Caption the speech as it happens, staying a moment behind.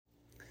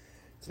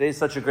Today's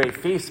such a great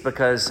feast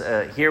because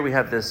here we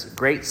have this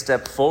great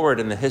step forward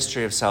in the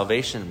history of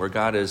salvation where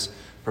God is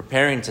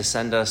preparing to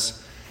send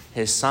us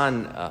his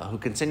Son who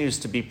continues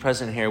to be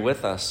present here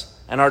with us.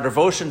 And our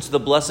devotion to the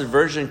Blessed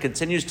Virgin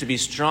continues to be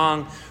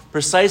strong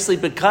precisely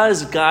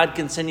because God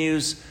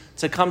continues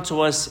to come to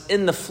us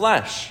in the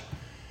flesh.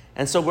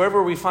 And so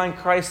wherever we find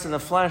Christ in the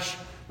flesh,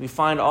 we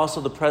find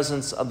also the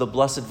presence of the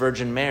Blessed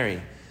Virgin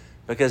Mary.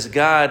 Because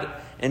God,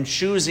 in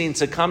choosing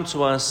to come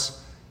to us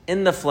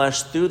in the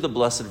flesh through the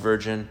Blessed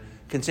Virgin,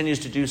 continues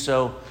to do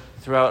so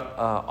throughout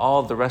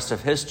all of the rest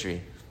of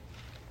history.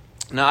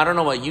 Now, I don't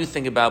know what you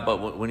think about,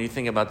 but when you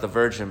think about the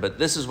Virgin, but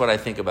this is what I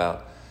think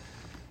about.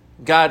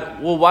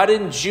 God, well, why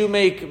didn't you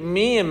make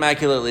me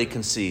immaculately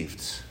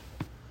conceived?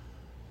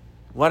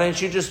 Why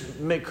didn't you just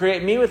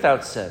create me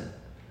without sin?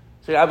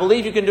 See, I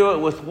believe you can do it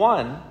with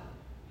one,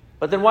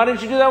 but then why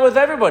didn't you do that with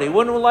everybody?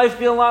 Wouldn't life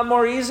be a lot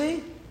more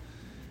easy?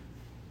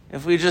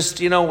 If we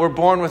just, were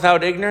born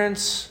without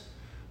ignorance,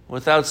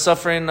 without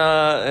suffering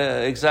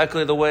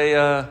exactly the way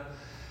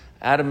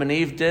Adam and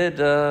Eve did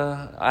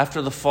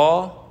after the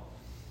fall.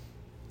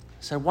 I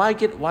said, why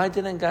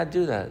didn't God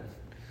do that?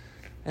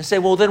 And say,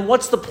 well, then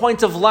what's the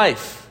point of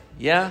life?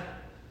 Yeah?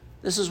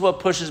 This is what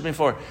pushes me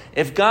forward.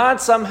 If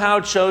God somehow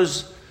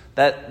chose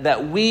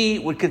that we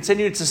would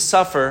continue to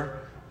suffer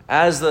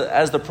as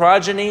the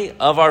progeny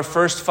of our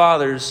first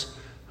fathers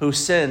who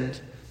sinned,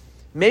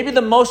 maybe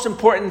the most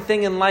important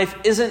thing in life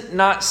isn't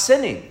not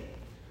sinning.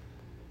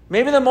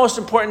 Maybe the most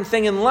important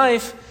thing in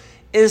life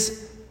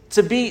is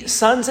to be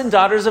sons and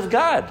daughters of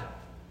God,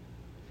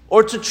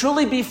 or to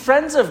truly be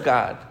friends of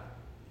God.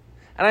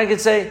 And I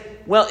could say,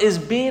 well, is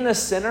being a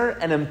sinner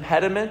an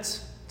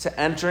impediment to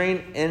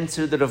entering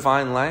into the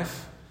divine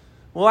life?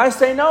 Well, I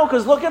say no,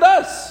 because look at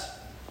us.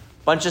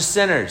 Bunch of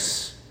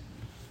sinners.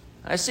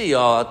 I see you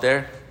all out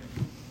there.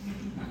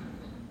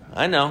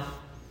 I know,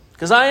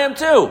 because I am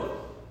too.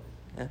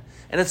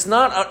 And it's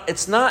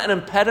not an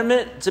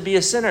impediment to be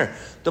a sinner.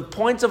 The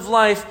point of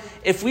life,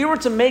 if we were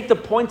to make the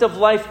point of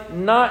life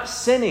not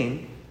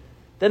sinning,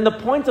 then the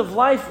point of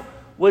life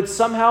would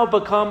somehow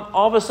become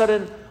all of a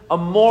sudden a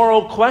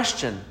moral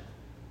question.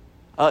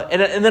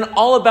 And then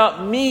all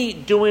about me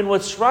doing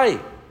what's right.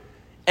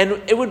 And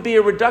it would be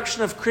a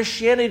reduction of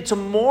Christianity to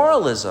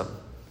moralism.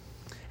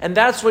 And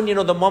that's when,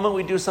 the moment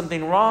we do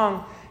something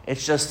wrong,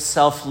 it's just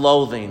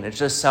self-loathing. It's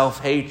just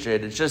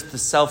self-hatred. It's just the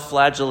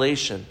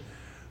self-flagellation.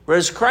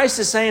 Whereas Christ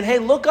is saying, hey,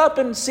 look up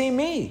and see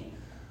me.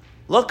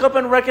 Look up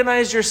and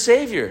recognize your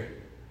Savior.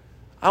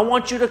 I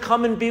want you to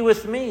come and be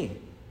with me.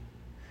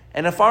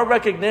 And if our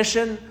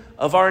recognition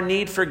of our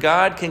need for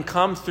God can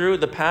come through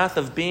the path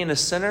of being a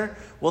sinner,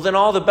 well, then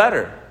all the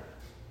better.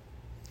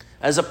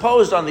 As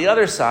opposed on the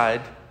other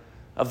side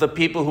of the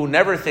people who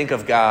never think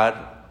of God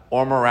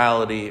or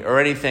morality or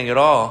anything at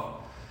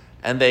all,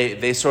 and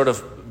they sort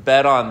of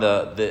bet on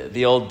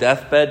the old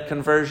deathbed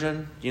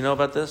conversion. Do you know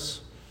about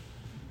this?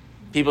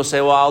 People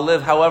say, well, I'll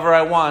live however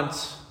I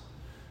want,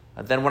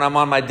 and then when I'm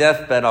on my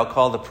deathbed, I'll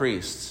call the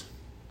priest.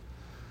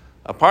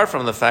 Apart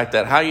from the fact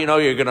that how you know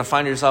you're going to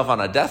find yourself on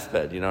a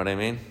deathbed, you know what I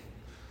mean?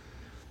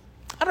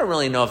 I don't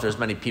really know if there's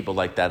many people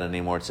like that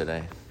anymore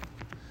today.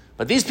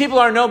 But these people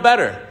are no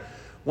better.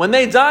 When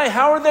they die,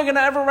 how are they going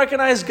to ever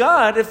recognize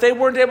God if they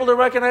weren't able to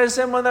recognize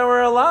him when they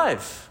were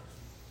alive?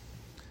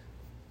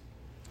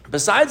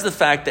 Besides the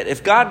fact that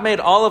if God made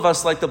all of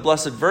us like the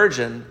Blessed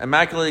Virgin,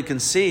 immaculately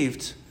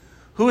conceived,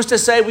 who's to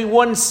say we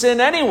wouldn't sin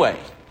anyway?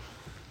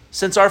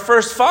 Since our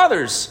first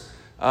fathers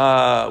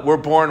were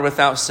born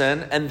without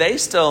sin, and they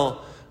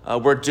still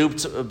were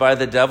duped by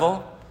the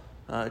devil,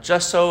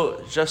 just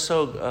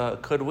so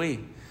could we.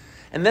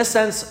 In this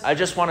sense, I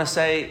just want to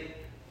say,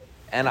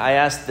 and I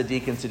asked the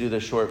deacon to do the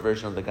short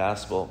version of the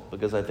gospel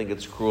because I think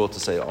it's cruel to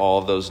say all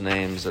of those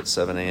names at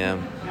 7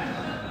 a.m.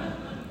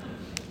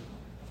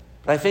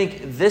 But I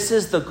think this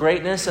is the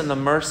greatness and the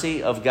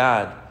mercy of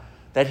God,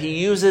 that he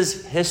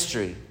uses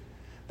history,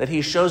 that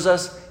he shows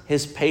us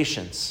his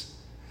patience,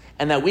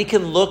 and that we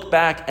can look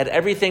back at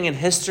everything in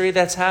history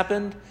that's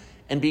happened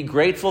and be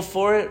grateful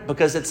for it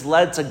because it's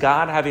led to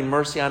God having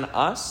mercy on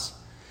us.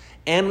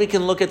 And we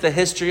can look at the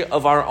history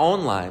of our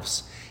own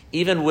lives,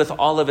 even with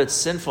all of its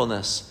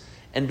sinfulness,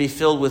 and be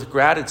filled with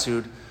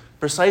gratitude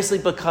precisely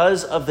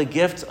because of the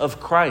gift of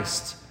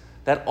Christ,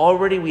 that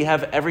already we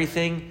have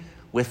everything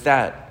with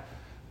that.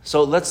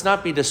 So let's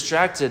not be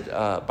distracted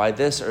by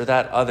this or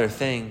that other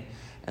thing,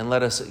 and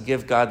let us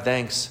give God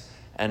thanks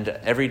and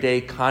every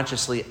day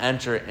consciously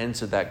enter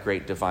into that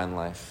great divine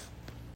life.